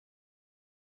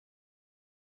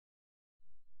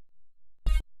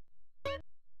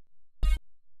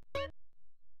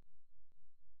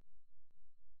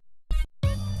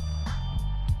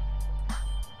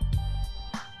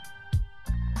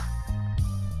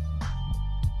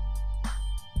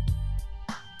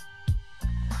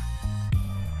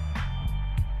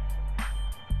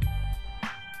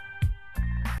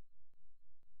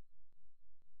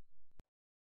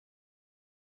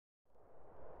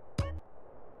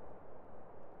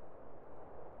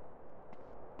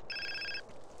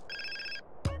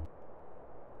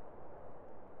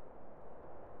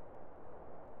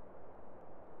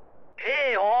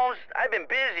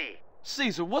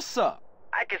Caesar, what's up?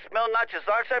 I can smell Nacho's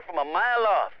archetype from a mile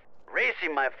off.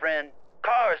 Racing, my friend.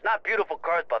 Cars, not beautiful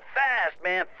cars, but fast,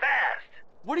 man, fast.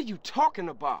 What are you talking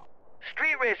about?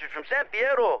 Street racers from San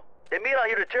Fierro. They meet out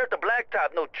here to tear up the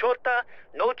blacktop. No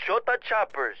chota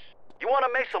choppers. You want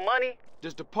to make some money?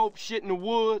 Does the Pope shit in the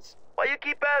woods? Why you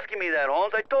keep asking me that,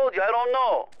 Holmes? I told you, I don't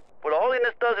know. What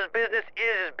Holiness does his business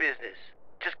is his business.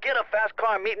 Just get a fast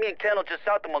car and meet me in Kendall just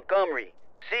south of Montgomery.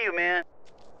 See you, man.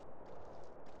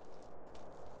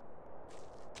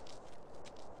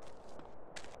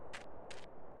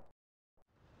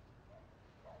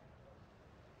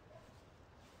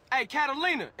 Hey,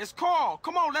 Catalina, it's Carl.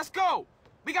 Come on, let's go.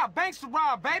 We got banks to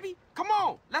rob, baby. Come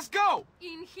on, let's go.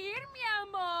 In here, mi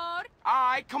amor. All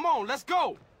right, come on, let's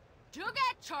go. You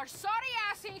get your sorry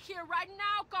ass in here right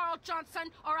now, Carl Johnson,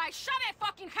 or I shove a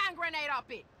fucking hand grenade up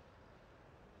it.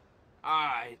 All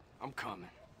right, I'm coming.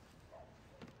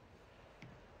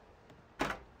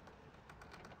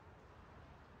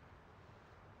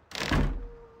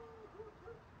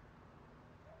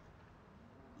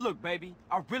 Look, baby,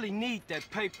 I really need that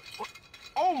paper.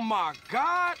 Oh, my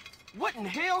God. What in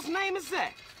hell's name is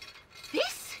that?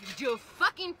 This, you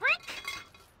fucking freak?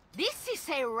 This is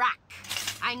a rack.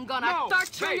 I'm gonna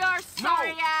torture baby, your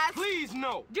sorry ass. Please,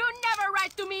 no. You never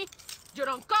write to me. You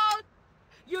don't call.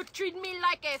 You treat me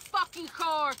like a fucking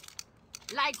whore.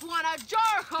 Like one of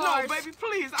your whores. No, baby,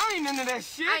 please. I ain't into that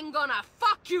shit. I'm gonna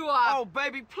fuck you up. Oh,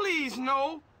 baby, please,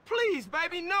 no. Please,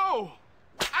 baby, no.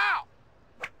 Ow.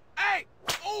 Hey.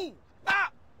 Ooh.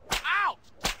 Stop. Ow.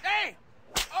 Damn.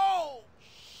 Oh,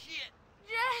 shit.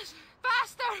 Yes.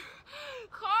 Faster.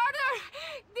 Harder.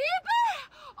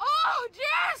 Deeper. Oh,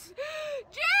 yes.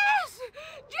 Yes.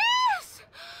 Yes.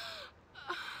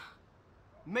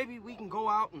 Maybe we can go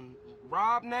out and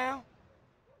rob now?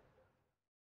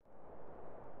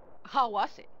 How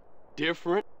was it?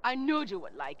 Different. I knew you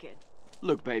would like it.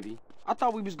 Look, baby, I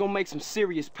thought we was gonna make some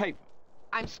serious paper.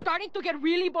 I'm starting to get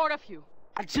really bored of you.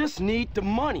 I just need the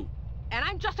money. And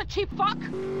I'm just a cheap fuck?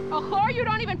 A whore you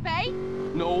don't even pay?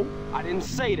 No, I didn't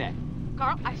say that.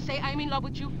 Carl, I say I'm in love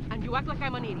with you, and you act like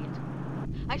I'm an idiot.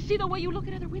 I see the way you look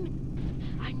at other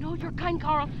women. I know you're kind,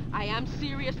 Carl. I am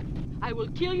serious. I will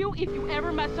kill you if you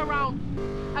ever mess around.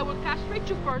 I will castrate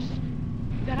you first,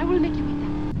 then I will make you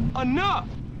eat that. Enough!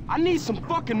 I need some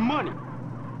fucking money.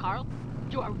 Carl,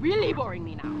 you are really boring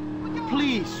me now.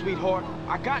 Please, sweetheart.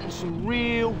 I got in some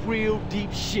real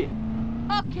deep shit.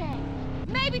 Okay,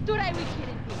 maybe today we get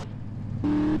it.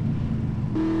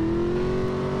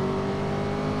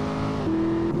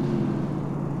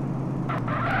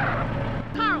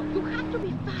 Carl, you have to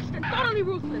be fast and totally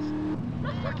ruthless.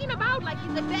 Not fucking about like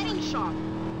in the betting shop.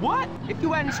 What? If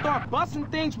you hadn't started busting,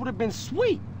 things would have been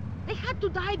sweet. They had to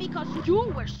die because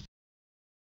you were...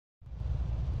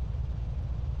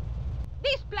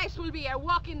 This place will be a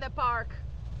walk in the park.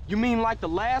 You mean like the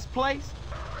last place?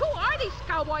 Who are these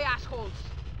cowboy assholes?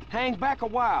 Hang back a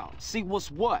while, see what's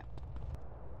what.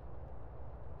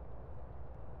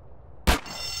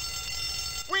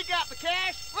 We got the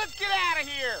cash. Let's get out of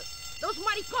here. Those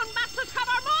maricon bastards have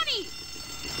our money.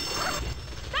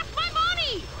 That's my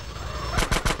money.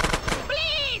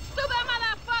 Please, stupid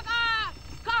motherfucker.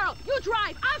 Carl, you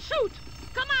drive. I'll shoot.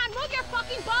 Come on, move your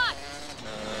fucking butt.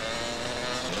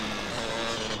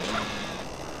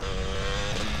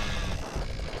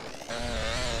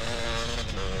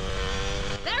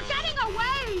 They're getting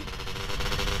away!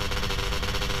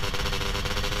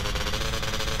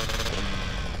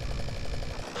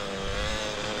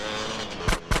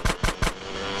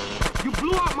 You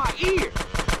blew out my ear!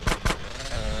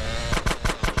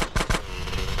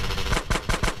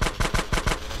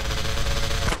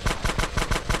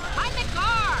 Find the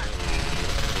car!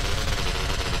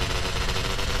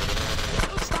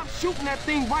 Stop shooting that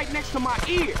thing right next to my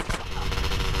ear!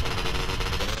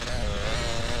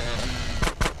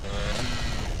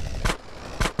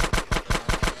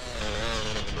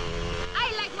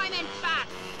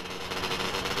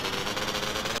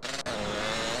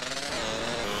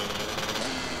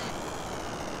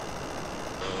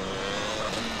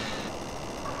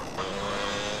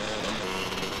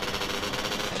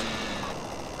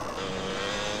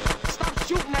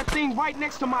 Shooting that thing right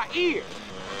next to my ear.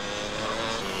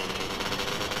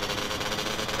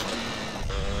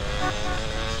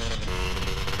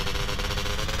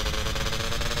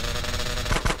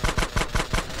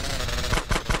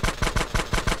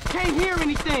 Can't hear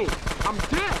anything. I'm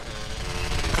deaf.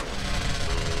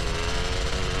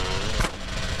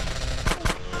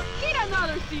 Get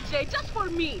another, CJ, just for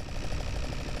me.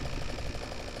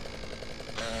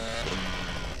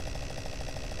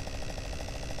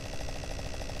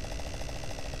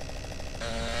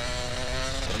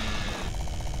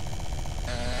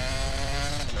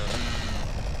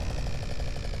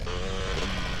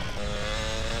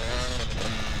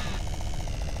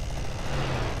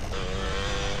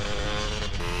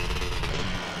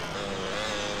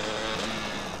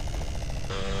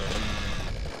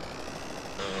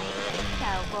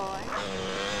 boy.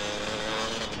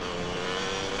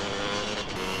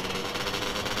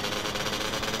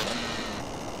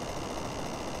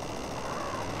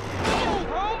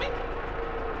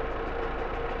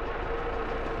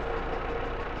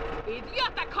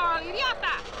 Idiota, Carl,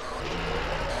 idiota!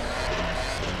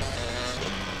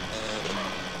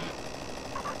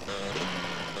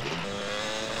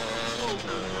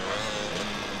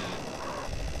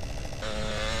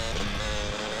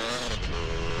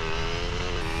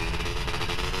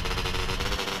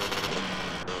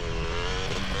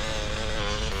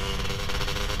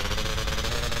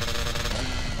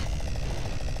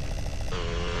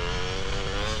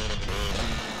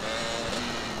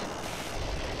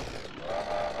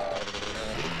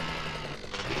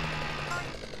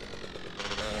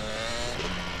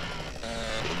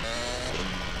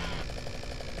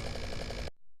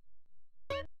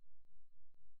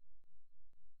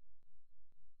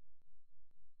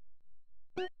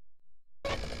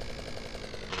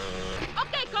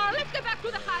 Okay, Carl, let's get back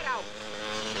to the hideout.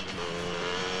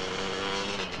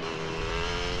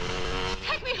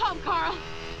 Take me home, Carl.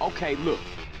 Okay, look,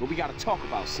 but we gotta talk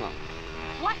about something.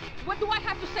 What? What do I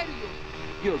have to say to you?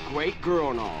 You're a great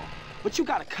girl and all, but you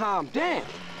gotta calm down.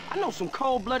 I know some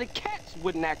cold-blooded cats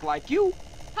wouldn't act like you.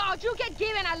 Oh, you get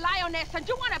given a lioness and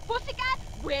you want a pussycat?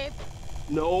 Whip.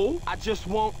 No, I just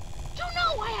want... You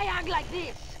know why I act like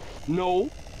this? No.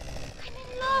 I'm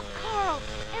in love, Carl.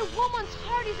 A woman's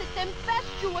heart is a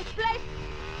tempestuous place,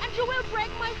 and you will break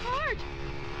my heart.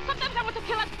 Sometimes I want to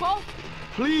kill us both.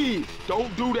 Please,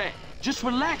 don't do that. Just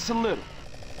relax a little.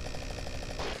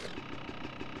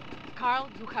 Carl,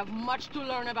 you have much to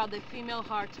learn about the female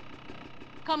heart.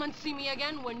 Come and see me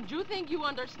again when you think you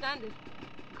understand it.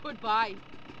 Goodbye.